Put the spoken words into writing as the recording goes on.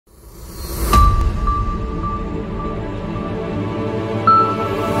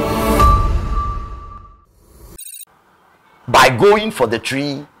going for the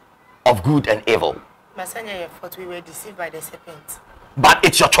tree of good and evil. Masanya, thought we were deceived by the serpent. But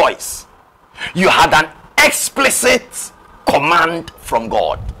it's your choice. You had an explicit command from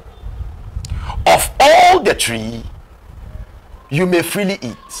God. Of all the tree, you may freely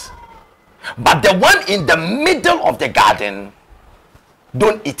eat. But the one in the middle of the garden,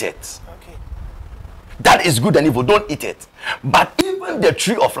 don't eat it. Okay. That is good and evil, don't eat it. But even the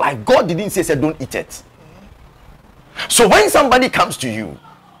tree of life, God didn't say don't eat it. So when somebody comes to you,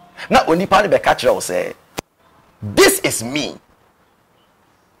 now only part of the catcher will say, this is me.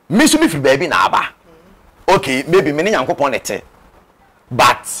 Me so me free baby na aba. Okay, maybe me nyanko pon ete.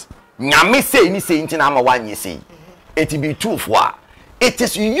 But nyame say ni say nti na ama wanye say. It be true for. It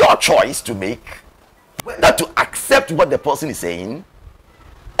is your choice to make whether to accept what the person is saying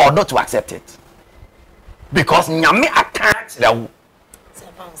or not to accept it. Because nyame attacks the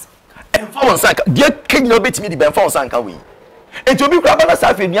enfo sanka dia kenyo betimi di benfo sanka we. Enti obi kura bana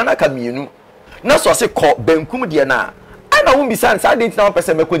safi nuana ka mienu. Na so se ko benkum de na. I na won be san say didn't na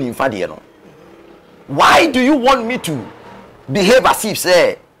person meko ni mfa de no. Why do you want me to behave as if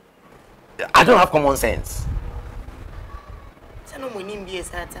say I don't have common sense?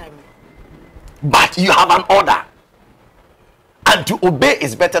 But you have an order. And to obey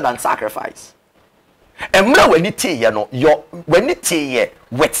is better than sacrifice. And when you tell you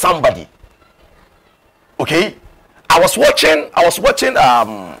with somebody, okay? I was watching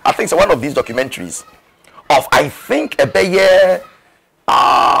I think it's one of these documentaries of I think a bear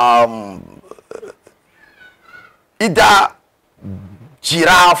either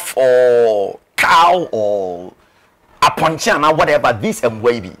giraffe or cow or a ponchiana, whatever, this and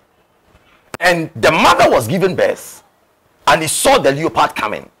wavy. And the mother was giving birth and he saw the leopard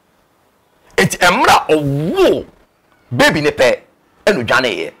coming. It's emra or woo baby nepe and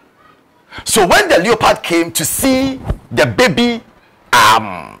ujane. So when the leopard came to see the baby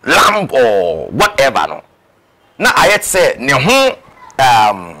lamb or whatever, no. Now I had said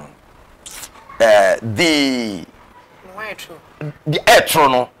the etro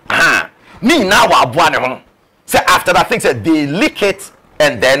no ni na wa aboa ne ho say after that thing said they lick it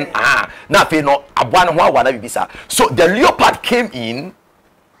and then na fe no aboa ne ho awa na bibisa. So the leopard came in,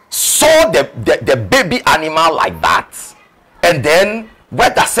 saw the baby animal like that, and then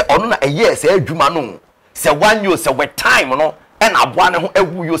whether say ono na eye say adwuma no say one yo say with time no and aboa ne ho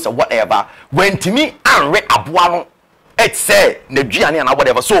ewu yo say whatever when timi anre aboa no it say Nigerian and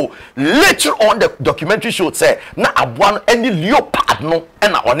whatever. So later on the documentary showed say na aboa any leopard no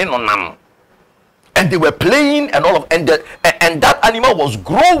and on no nam, and they were playing and all of and that animal was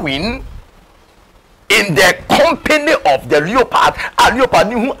growing in the company of the leopard. And leopard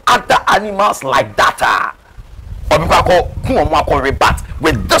knew other animals like that but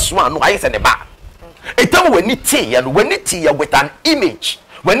with this one no I say the back. A time when it and when it with an image,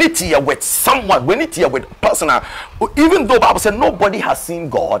 when it here with someone, when it here with personal, even though Bible said nobody has seen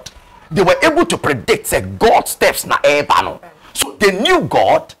God, they were able to predict say God steps na ebano. So they knew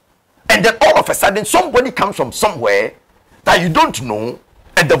God, and then all of a sudden somebody comes from somewhere that you don't know,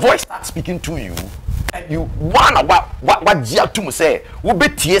 and the voice starts speaking to you, and you want what to say, we be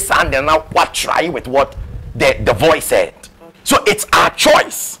tears and then now what try with what the voice said. So it's our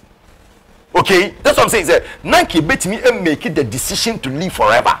choice. Okay, that's what I'm saying. Say, Nanki bet me and make it the decision to live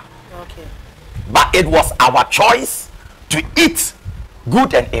forever. Okay. But it was our choice to eat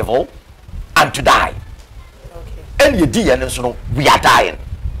good and evil and to die. Okay. And you did, and so we are dying.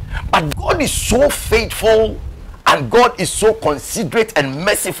 But God is so faithful and God is so considerate and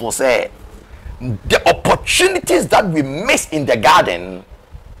merciful. Say, the opportunities that we miss in the garden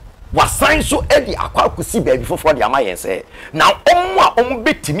was sign so edi akwa kusi baby for the amayen say now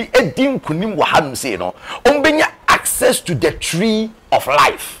betimi edin kunim wa hanum say no benya access to the tree of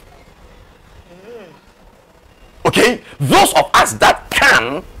life. Okay, those of us that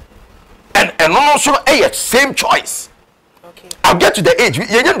can and also a same choice. Okay, I'll get to the age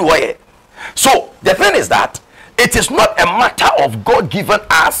so the thing is that it is not a matter of God given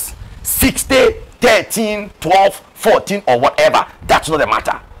us 60 13 12 14 or whatever. That's not the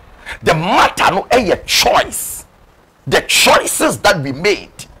matter. The matter no a choice. The choices that we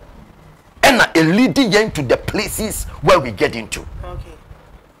made and leading into the places where we get into. Okay.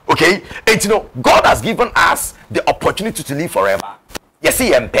 Okay? And you know, God has given us the opportunity to live forever. You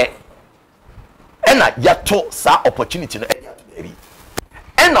see, MP. And yato sa opportunity no baby.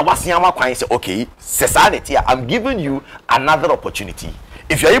 And now what's your say, okay, society, I'm giving you another opportunity.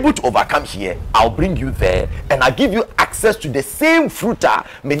 If you're able to overcome here, I'll bring you there and I'll give you access to the same fruiter.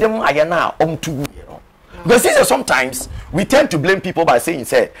 Because sometimes we tend to blame people by saying,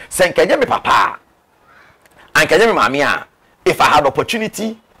 say, "Kenya me papa, and Kenya me mamia, if I had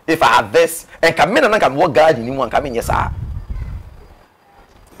opportunity, if I had this, and come in and come work God in one come in, yes, sir.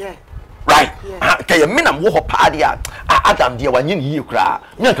 Yeah. Right? Can you mean I'm walk padia? Adam, dear, when you cry,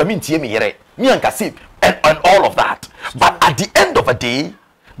 you come in, me here, me and Cassip, and all of that. But at the end of the day,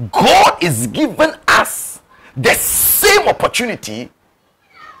 God is giving us the same opportunity,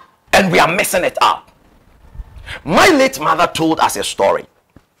 and we are messing it up. My late mother told us a story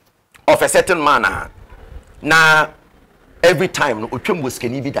of a certain man. Now, every time Uchum was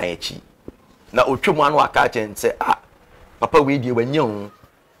can be diechi. Now Uchum one catch and say, Papa, we do when young,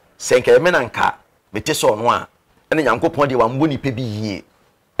 Sanka Menanka, Betis on one, and then Yanko Pondi one money pebby ye,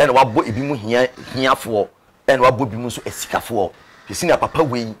 and what boy be here for, and what would be musu esca for. You see, Papa,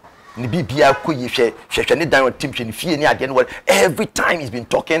 we. Nibia kuyi she down team she fear ni again what every time he's been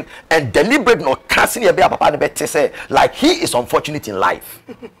talking and deliberate no casting ya be papa better say like he is unfortunate in life.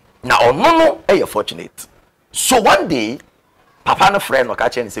 Now no you fortunate. So one day papa no friend no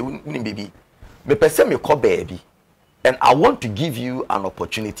catch and say baby me person me call baby and I want to give you an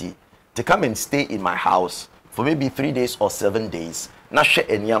opportunity to come and stay in my house for maybe 3 days or 7 days. Na she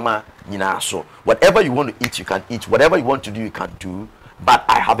enyama nyina so whatever you want to eat you can eat, whatever you want to do you can do. But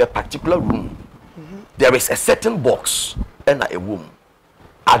I have a particular room. There is a certain box and a room.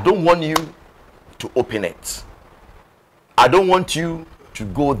 I don't want you to open it. I don't want you to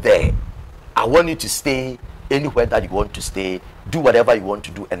go there. I want you to stay anywhere that you want to stay. Do whatever you want to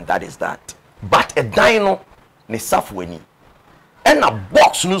do, and that is that. But a dino ne safweni. And a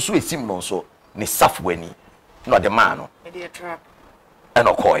box no so esim no so ne safweni. No the man. Maybe a trap. And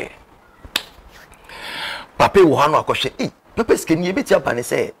a koi. Papa wano akoshe Papa can you bet up and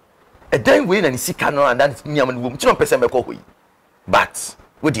say a dime win and see canoe and then Yaman womb, 2% coffee. But,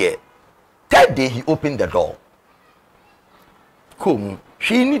 would ye? That day he opened the door. Come,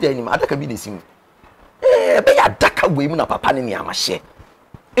 she need any other cabinets. Be a darker women of Papa in Yamashe.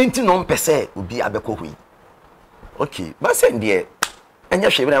 Ain't no per se would be a becohui. Okay, but send dear, and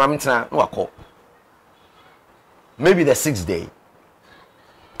you're shaving a mamma no call. Maybe the 6th day.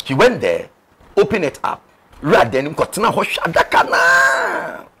 He went there, opened it up. Rather than Kotana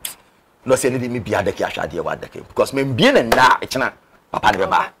Hoshadakana. No, say anything, me be a decay, because me being and now it's not Papa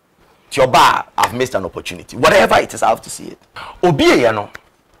Baba. To your bar, I've missed an opportunity. Whatever it is, I have to see it. Obiano,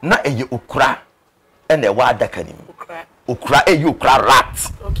 not a ukra and the word dakanim. Ukra a ukra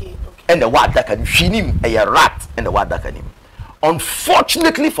rat. Okay. And the word dakanim. Shinim a rat and the word dakanim.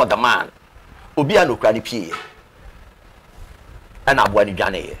 Unfortunately for the man, Obiano crani pie. And Abuani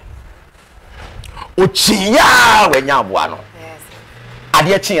Jane. Uchiya wenya buano. Yes.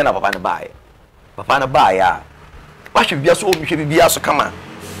 Ade chiya na papa na bae. Papa na bae ya. Wa hwe bia so o hwe bia so kama.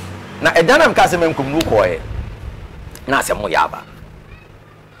 Na edana mka se menkom nu koe. Na se mo yaba.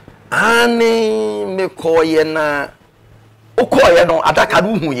 Ani me koye na o koye no adaka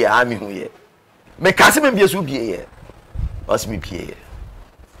du hu ye ami hu ye. Me ka se me bia so bie ye. Os me bie ye.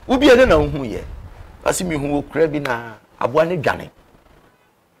 U bie na hu ye. Asi me hu okra bi na aboa ne dwane.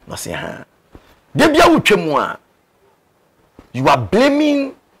 No se ha. You are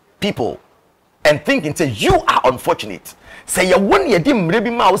blaming people and thinking say you are unfortunate. Say you won ye dim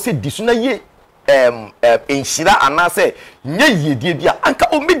rebi ma o say disuna ye enshira ana say nye ye dia anka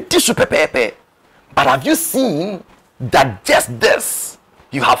o me disu pepepe. But have you seen that just this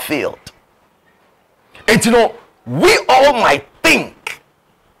you have failed? And you know, we all might think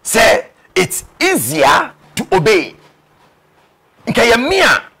say it's easier to obey. Nke ye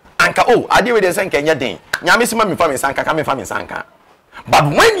mia anka oh ade we dey say nkenya den nyame sima me fa me sanka ka me fa me sanka. But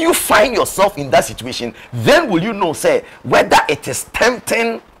when you find yourself in that situation, then will you know say whether it is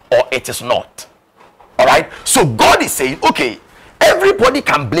tempting or it is not. All right, so God is saying okay, everybody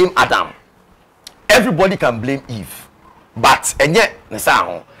can blame Adam, everybody can blame Eve, but enye nsa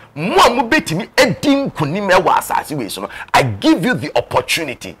ho mo amu betimi edin kunim e wa asase we so no, I give you the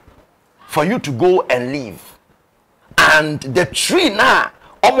opportunity for you to go and live. And the tree now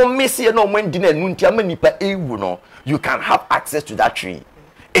you can have access to that tree.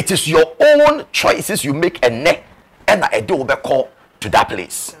 It is your own choices you make and a do call to that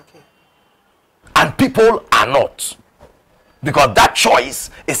place. Okay. And people are not. Because that choice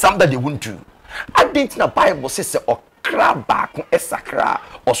is something they won't do. I think the Bible says okra back esakra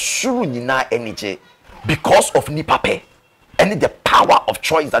or suru nina energy because of nipape. And the power of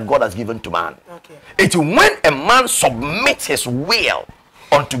choice that God has given to man. Okay. It's when a man submits his will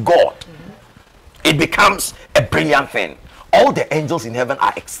unto God, it becomes a brilliant thing. All the angels in heaven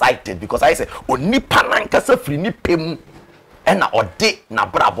are excited because I say, "Oni panankasa free ni pem, ena ode na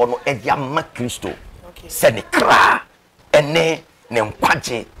brabo no ediama Kristo." Se ne kra ene ne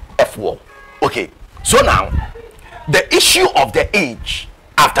nkwaje efwo. Okay, so now the issue of the age,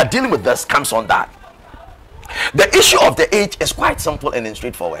 after dealing with this, comes on that. The issue of the age is quite simple and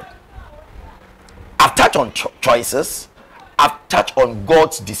straightforward. I've touched on choices, I've touched on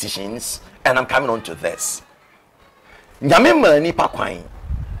God's decisions, and I'm coming on to this. And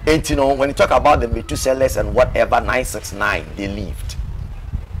you know, when you talk about the Methuselahs and whatever, 969, they lived.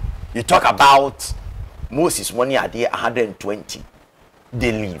 You talk about Moses 1 year, 120,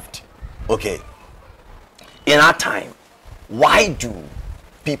 they lived. Okay. In our time, why do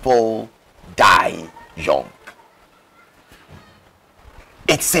people die young?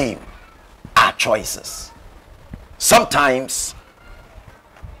 It's same, our choices. Sometimes,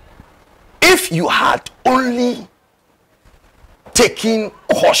 if you had only taken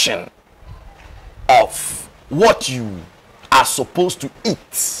caution of what you are supposed to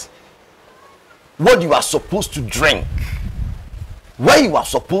eat, what you are supposed to drink, where you are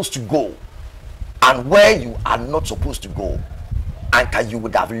supposed to go, and where you are not supposed to go, and you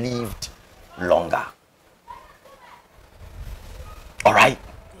would have lived longer. All right.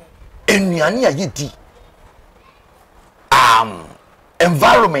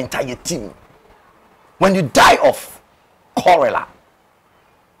 Environment team. When you die of cholera,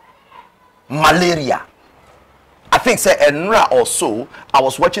 malaria, I think say Enra or so, I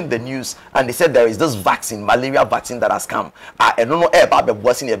was watching the news and they said there is this vaccine, malaria vaccine that has come. I don't know about the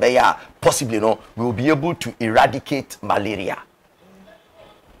vaccine, possibly no, we will be able to eradicate malaria.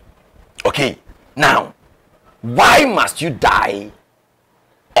 Okay, now, why must you die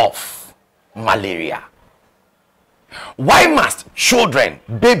of malaria? Why must children,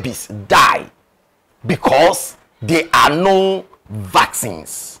 babies die? Because there are no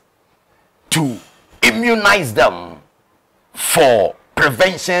vaccines to immunize them for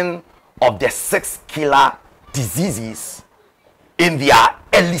prevention of the 6 killer diseases in their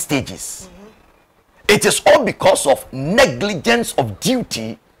early stages. It is all because of negligence of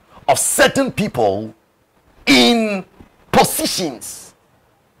duty of certain people in positions.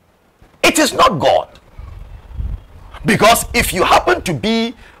 It is not God. Because if you happen to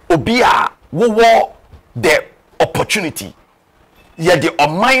be obia wo the opportunity, yeah, the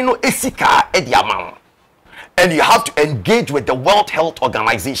omino esika ediamam, and you have to engage with the World Health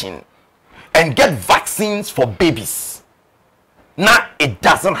Organization and get vaccines for babies. Now it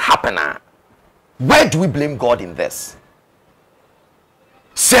doesn't happen. Where do we blame God in this?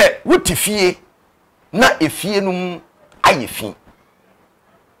 Say what if na efie num ayefi,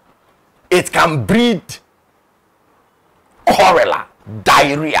 it can breed cholera,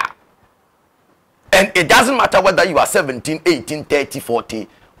 diarrhea, and it doesn't matter whether you are 17, 18, 30, 40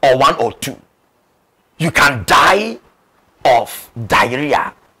 or 1 or 2, you can die of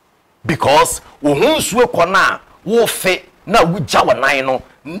diarrhea because your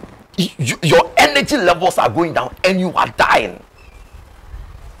energy levels are going down and you are dying.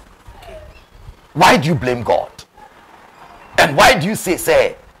 Why do you blame God? And why do you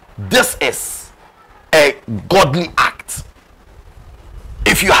say this is a godly act?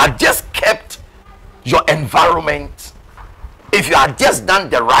 If you had just kept your environment, if you had just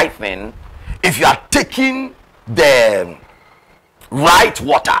done the right thing, if you had taken the right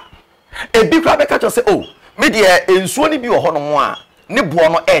water, a big rabbit catcher say, oh, media in Swani be a honomoa, ne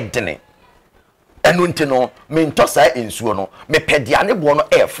buono edene, and untino, mean tossa in Suono, me pediane buono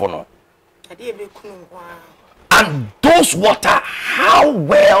air fono. And those water, how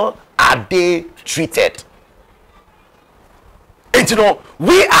well are they treated? And you know,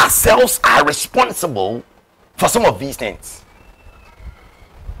 we ourselves are responsible for some of these things.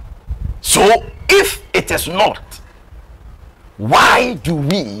 So if it is not, why do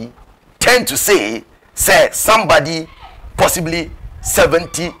we tend to say somebody possibly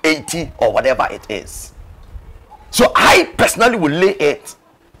 70, 80 or whatever it is? So I personally will lay it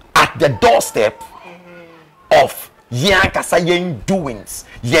at the doorstep of yankasa yen doings,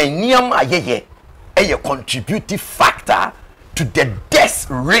 yen niyama ye a contributive factor to the death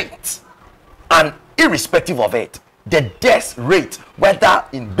rate, and irrespective of it, the death rate, whether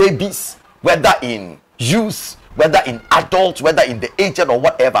in babies, whether in youth, whether in adults, whether in the aged or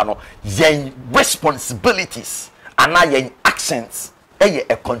whatever, no, yen responsibilities and now yen actions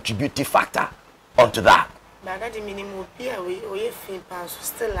a contributive factor onto that.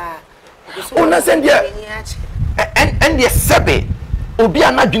 And yes, sebe obi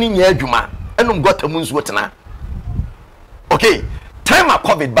anadwini nya adwuma enum got amunsu wotena. Okay, time of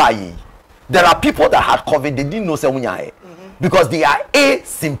COVID by, there are people that had COVID, they didn't know say because they are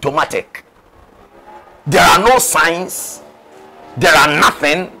asymptomatic. There are no signs, there are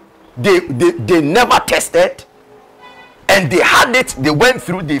nothing, they never tested, and they had it, they went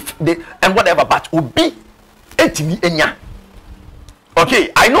through the and whatever, but obi etimi enya.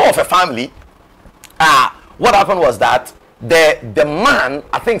 Okay, I know of a family. What happened was that the man,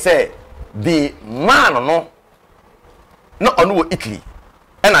 I think say the man no on Italy,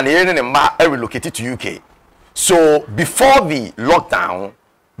 and I relocated to UK. So before the lockdown,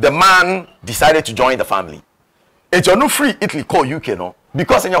 the man decided to join the family. It's no free Italy call UK no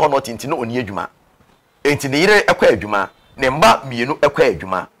because any not into no onye adwuma. Enti ne yire ekwa adwuma, ne mba mienu ekwa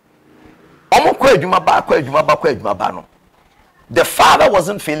adwuma. Omo kwa adwuma ba no. The father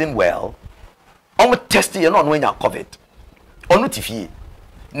wasn't feeling well. Omo test ye no when you COVID. Onu tifie.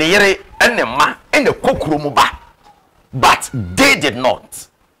 Ne yire ene ma ene kokuro mu ba. But they did not.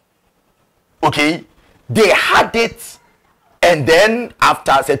 Okay? They had it, and then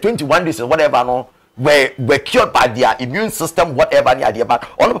after say 21 days or whatever no were cured by their immune system, whatever near the back.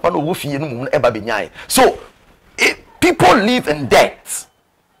 All of people no ever be. So people live in death,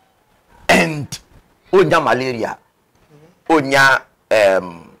 and onya malaria, onya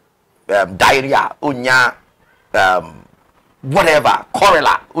diarrhea, onya whatever,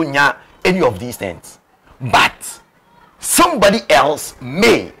 cholera, onya any of these things. But somebody else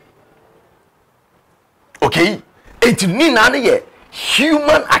may. Okay, it's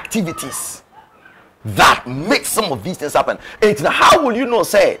human activities that make some of these things happen. And how will you know,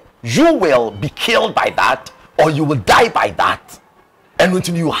 say, you will be killed by that or you will die by that? And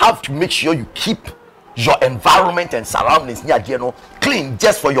until you have to make sure you keep your environment and surroundings near clean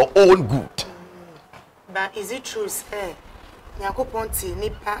just for your own good. But is it true, sir? Nyakoponti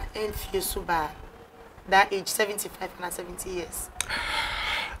nipa enfiusuba that age 75 and 70 years.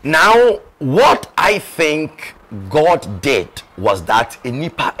 Now, what I think God did was that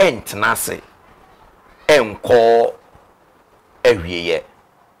enipa entnase enko ewiye.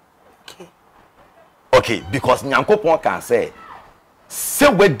 Okay, because Nyankopon can say se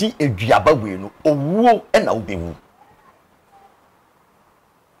wedi eduaba we no owuo na obewu.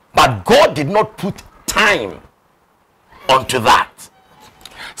 But God did not put time onto that.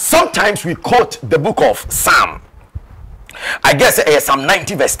 Sometimes we quote the book of Psalm. I guess Psalm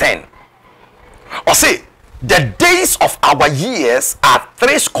 90 verse 10. Or say, the days of our years are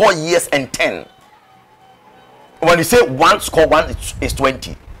 80 years and 10. When you say 1 score 1 is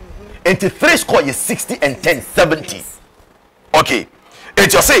 20. And 3 score is 60 and 10, 70. Okay. It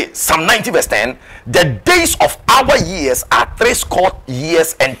just say, Psalm 90 verse 10, the days of our years are 80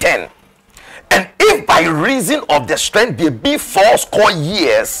 years and 10. And if by reason of the strength there be 80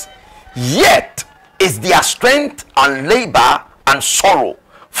 years, yet is their strength and labor and sorrow,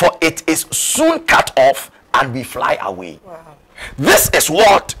 for it is soon cut off and we fly away. Wow. This is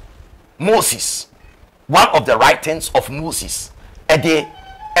what Moses, one of the writings of Moses, if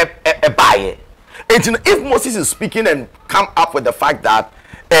Moses is speaking and come up with the fact that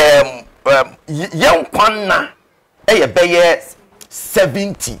young kwana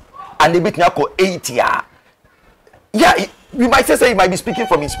 70 and a bit 80, yeah, we might say he might be speaking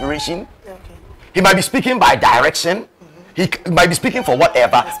from inspiration. He might be speaking by direction. He might be speaking for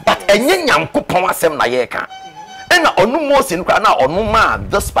whatever. But enye Nyankopon asem na ye ka. And onu Moses na onu ma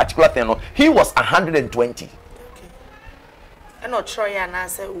this particular thing he was 120. Okay. And no Troya na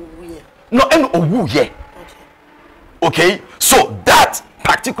say owu. No, and owu ye. Okay. So that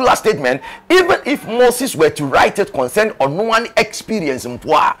particular statement, even if Moses were to write it concerned on one experience in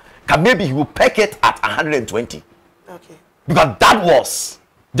poor, maybe he will peg it at 120. Okay. Because that was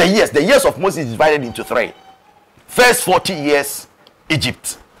the years of Moses is divided into 3. First 40 years,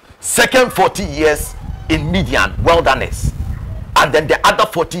 Egypt. Second 40 years in Midian, wilderness. And then the other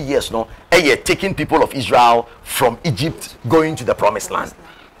 40 years, taking people of Israel from Egypt going to the promised land.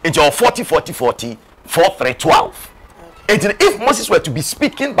 Into 40, 4, 3, 12. And if Moses were to be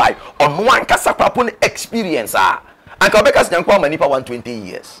speaking by on one kasapapun experience, and Kabekas Nyankwa Manipa 120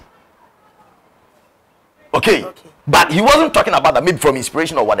 years. Okay. But he wasn't talking about that maybe from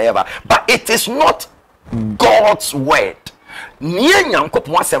inspiration or whatever. But it is not God's word.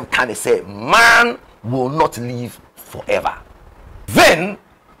 Can say man will not live forever. Then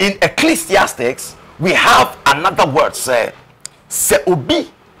in Ecclesiastics we have another word say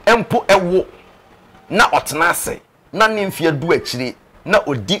obi empo ewo na otenase na nimfie du akire na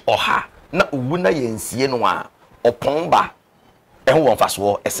odi oha na owu na yensie no a opomba.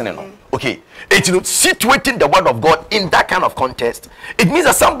 Okay, it's situating the word of God in that kind of context. It means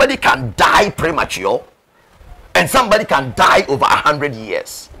that somebody can die premature and somebody can die over 100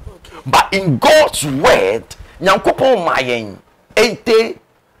 years. Okay. But in God's word, 80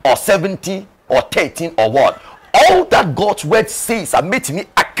 or 70 or 13 or what, all that God's word says, I made me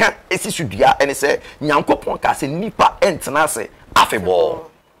I can't and it say Nyankopon ka se nipa entena se afebo.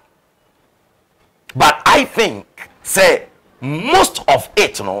 But I think, say, most of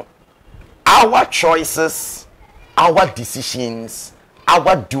it, you know, our choices, our decisions,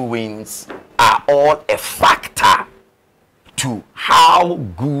 our doings are all a factor to how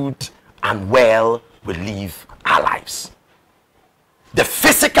good and well we live our lives. The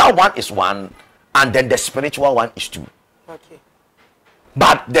physical one is one, and then the spiritual one is two. Okay.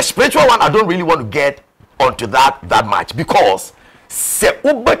 But the spiritual one, I don't really want to get onto that much, because se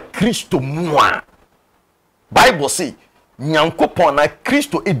uba Christo mua, Bible say nyankopon na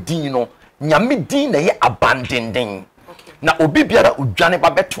Christo edin no nyame din na ye abandennen. Na obi biara odwane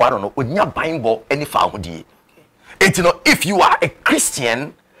ba betwa no onya Bible any fa hodie. It, you know, if you are a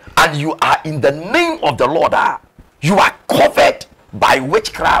Christian and you are in the name of the Lord, you are covered by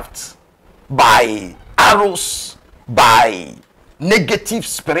witchcraft, by arrows, by negative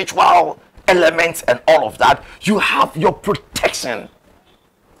spiritual elements and all of that. You have your protection.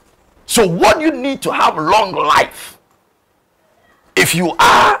 So what you need to have long life, if you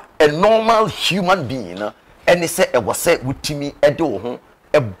are a normal human being, and they say it was said with me edo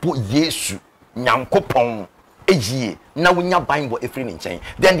ebo Yesu nyankopon eji na wonya Bible efri ni nchen,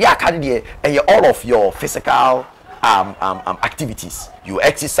 then the academy all of your physical activities, you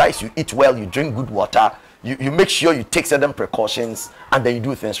exercise, you eat well, you drink good water, you make sure you take certain precautions, and then you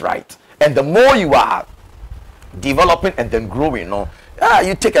do things right. And the more you are developing and then growing,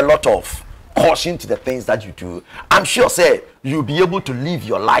 you take a lot of caution to the things that you do. I'm sure, say, you'll be able to live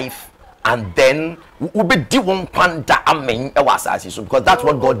your life, and then because that's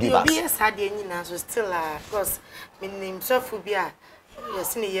what God gave us. Yes, I didn't still because my name so phobia.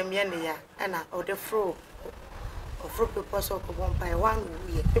 Yes, in the and the fro.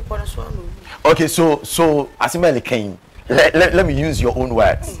 Okay, so as came, let me use your own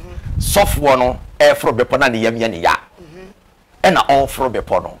words. Soft one, air from the pona the ya, and all from the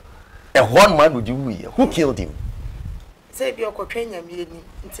pono. And one man would you who killed him? Say your cocaine,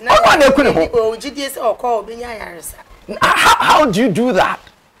 how do you do that?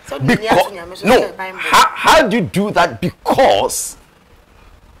 Because, no, how do you do that? Because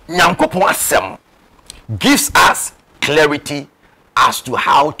Nyankopon asem gives us clarity as to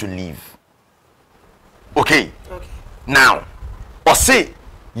how to live. Okay. Now, or say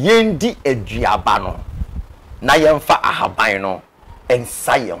yendi eduaba no na yemfa ahaban no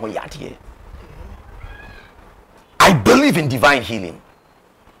ensa ye ho yade. I believe in divine healing.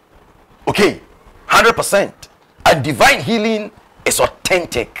 Okay, 100%. And divine healing is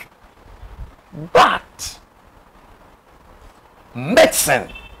authentic. But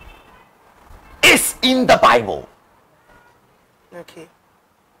medicine is in the Bible. Okay.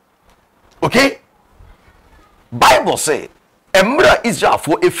 Okay? Bible say, Emra Israel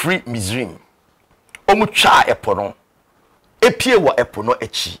for a free Mizrim. Omucha epono. Epie wa epono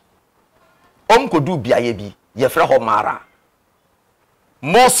echi. Kodu biaye bi yefra ho mara.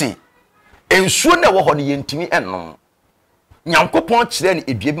 Mose ensuo na wo ho ne yentimi ennom. Nyankopon kire ne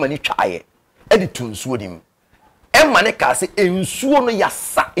edue bi mani twaaye. Edi tunsuo dim. Emma ne ka se ensuo no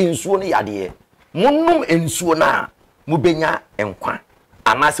yasa, ensuo no yade. Monum ensuo na mubenya enkwa.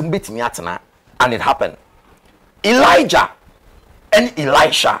 Anase mbetimi atena, and it happened. Elijah and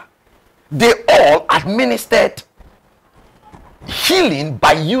Elisha, they all administered healing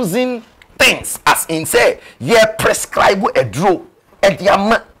by using things, as in say, ye prescribe a draw,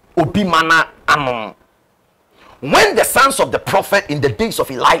 ediama obimana anon. When the sons of the prophet in the days of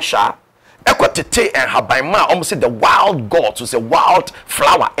Elisha, Ekotete and Habaima, almost said the wild gods, who say wild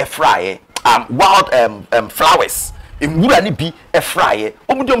flower, efraye, wild flowers, in Wurani be efraye,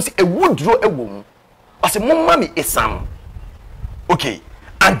 omudom say a wood draw a womb, as a mommy isam. Okay,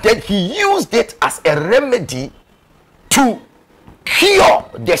 and then he used it as a remedy to cure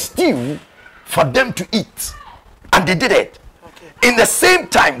the stew for them to eat, and they did it. Okay. In the same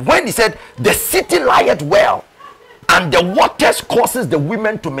time, when he said the city lieth well and the waters causes the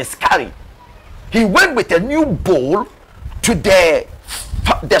women to miscarry, he went with a new bowl to the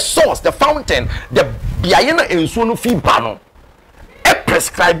source, the fountain, the biayena ensuno fi bano, a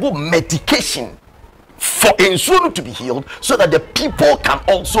prescribed medication for ensuno to be healed, so that the people can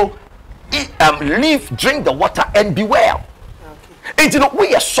also eat, live, drink the water and be well. Okay. And you know,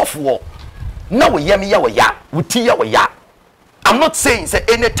 we are software. Now we yami ya we ya, we tia we ya. I'm not saying say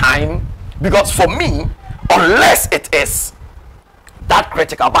any time, because for me, unless it is that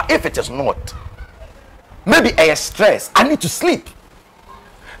critical, but if it is not, maybe a stress, I need to sleep.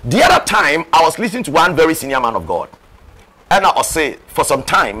 The other time, I was listening to one very senior man of God, and I was say for some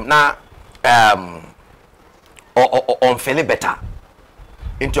time now, on feeling better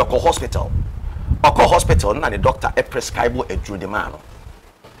into a hospital, and the doctor a prescribe a drew the man.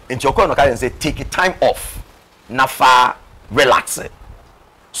 Into your corner and say, take a time off. Nafa relax it.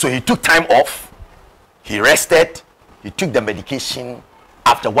 So he took time off, he rested, he took the medication.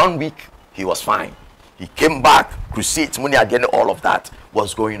 After 1 week, he was fine. He came back, crusades, money again, all of that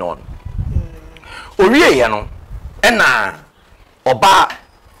was going on. Oriye you know, and Oba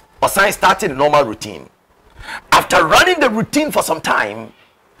Osan started the normal routine. After running the routine for some time,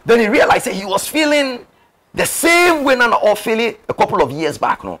 then he realized that he was feeling the same way now or feeling a couple of years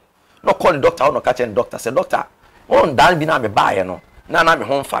back. No call the doctor, no catch the doctor. Say, doctor, on dan bi na me buy no. Na me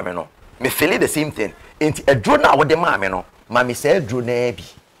home farm no. Me feel the same thing. Enti a drone na wo de ma me no. Ma me say drone na bi.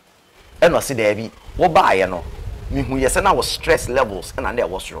 E no se there bi. Wo buy no. Me hu yes na was stress levels and there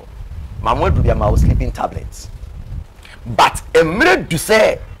was wrong. Ma mo do ma was sleeping tablets. But emre do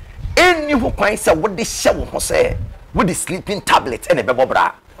say any who kwan say what the share wo say with the sleeping tablets and a bebo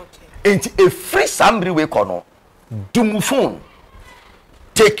bra. Okay. Enti a free somebody we kono. Do mu phone.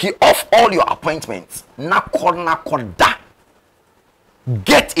 Take it off all your appointments. Nakoda.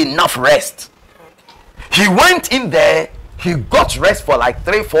 Get enough rest. Okay. He went in there. He got rest for like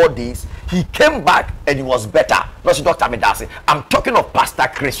 3-4 days. He came back and he was better. Not Dr. Medasi. I'm talking of Pastor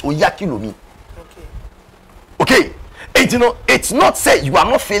Chris Oyakilomi. Okay. And you know, it's not say you are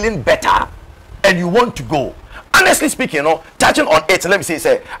not feeling better and you want to go. Honestly speaking, you know, touching on it, let me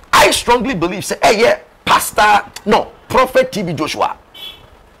say, I strongly believe, say, hey, yeah, Prophet TB Joshua.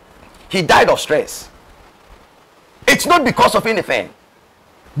 He died of stress. It's not because of anything.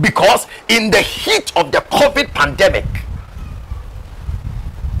 Because in the heat of the COVID pandemic,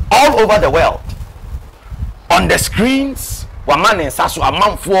 all over the world, on the screens, waman and sasu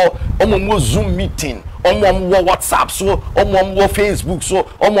amam for omo Zoom meeting, omo WhatsApp, so omo Facebook, so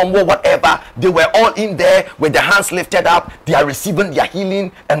omo whatever, they were all in there with their hands lifted up. They are receiving their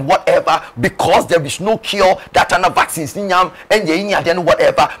healing and whatever, because there is no cure. That and vaccines, and then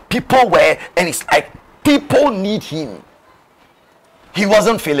whatever. People were, and it's like people need him. He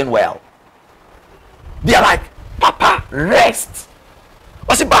wasn't feeling well. They are like, Papa, rest.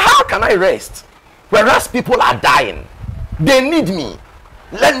 I said, but how can I rest? Whereas people are dying. They need me.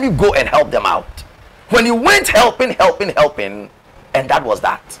 Let me go and help them out. When he went helping, and that was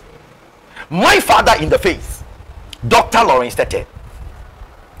that. My father in the faith, Dr. Lawrence Tete,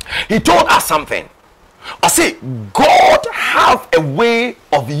 he told us something. I say, God have a way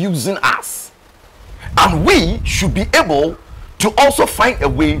of using us. And we should be able to also find a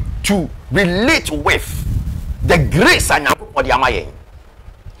way to relate with the grace and the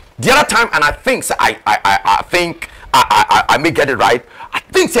other time, and I think I may get it right. I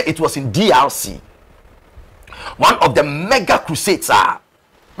think it was in DRC. One of the mega crusades and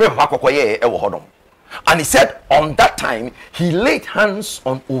he said on that time he laid hands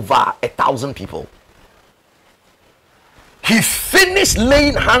on over 1,000 people. He finished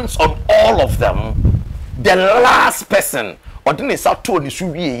laying hands on all of them. The last person or didn't start to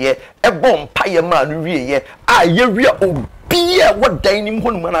ye a bomb pie man ye Obia what dining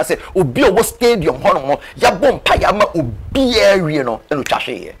home when I say Obia what stadium hono ya bomb payama obia no and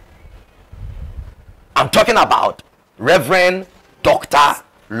utashe. I'm talking about Reverend Dr.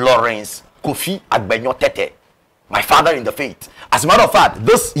 Lawrence Kofi Agbenyo Tete, my father in the faith. As a matter of fact,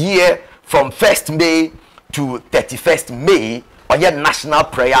 this year from 1st May to 31st May, on your national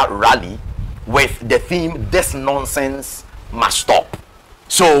prayer rally with the theme "This Nonsense Must Stop."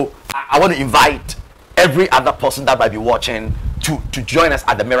 So I want to invite every other person that might be watching to join us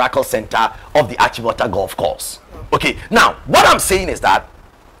at the Miracle Center of the Archwater Golf Course. Okay, now what I'm saying is that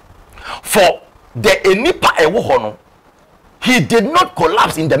for the Enipa Ewohono, he did not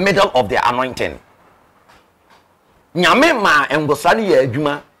collapse in the middle of the anointing. Nyame ma engosani ye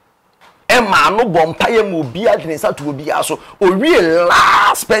adwuma ema no bompaye mu bia drensa to bia so o real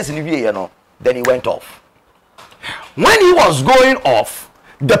last person wie no, then he went off. When he was going off,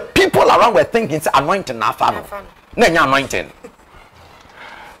 the people around were thinking it's anointing na fa no na anointing.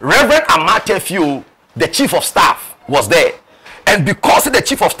 Reverend Amatefu, the chief of staff, was there, and because the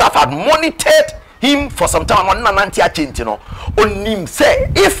chief of staff had monitored him for some time, onim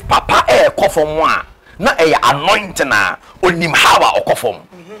say if Papa kofom wa na anointing na onim hawa okofom.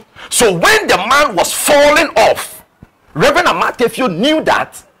 So when the man was falling off, Reverend Amatefu knew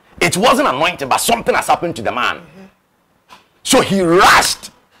that it wasn't anointing, but something has happened to the man. So he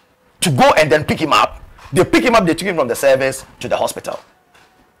rushed to go and then pick him up. They pick him up, they took him from the service to the hospital.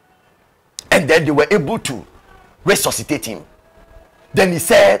 And then they were able to resuscitate him. Then he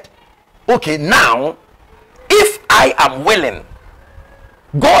said, okay, now, if I am willing,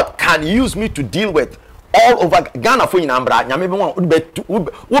 God can use me to deal with all over Ghana for Inambra.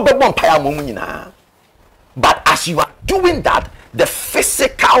 But as you are doing that, the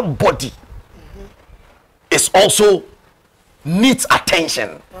physical body is also needs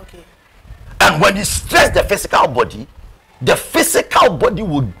attention. Okay. And when you stress the physical body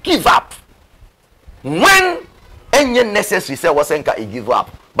will give up. When any necessary say wasn't give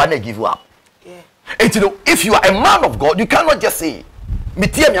up, but they give up. Yeah. And you know, if you are a man of God, you cannot just say,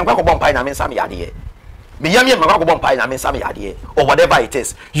 or whatever it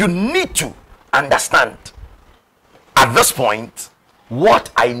is. You need to understand at this point what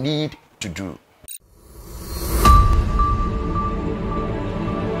I need to do.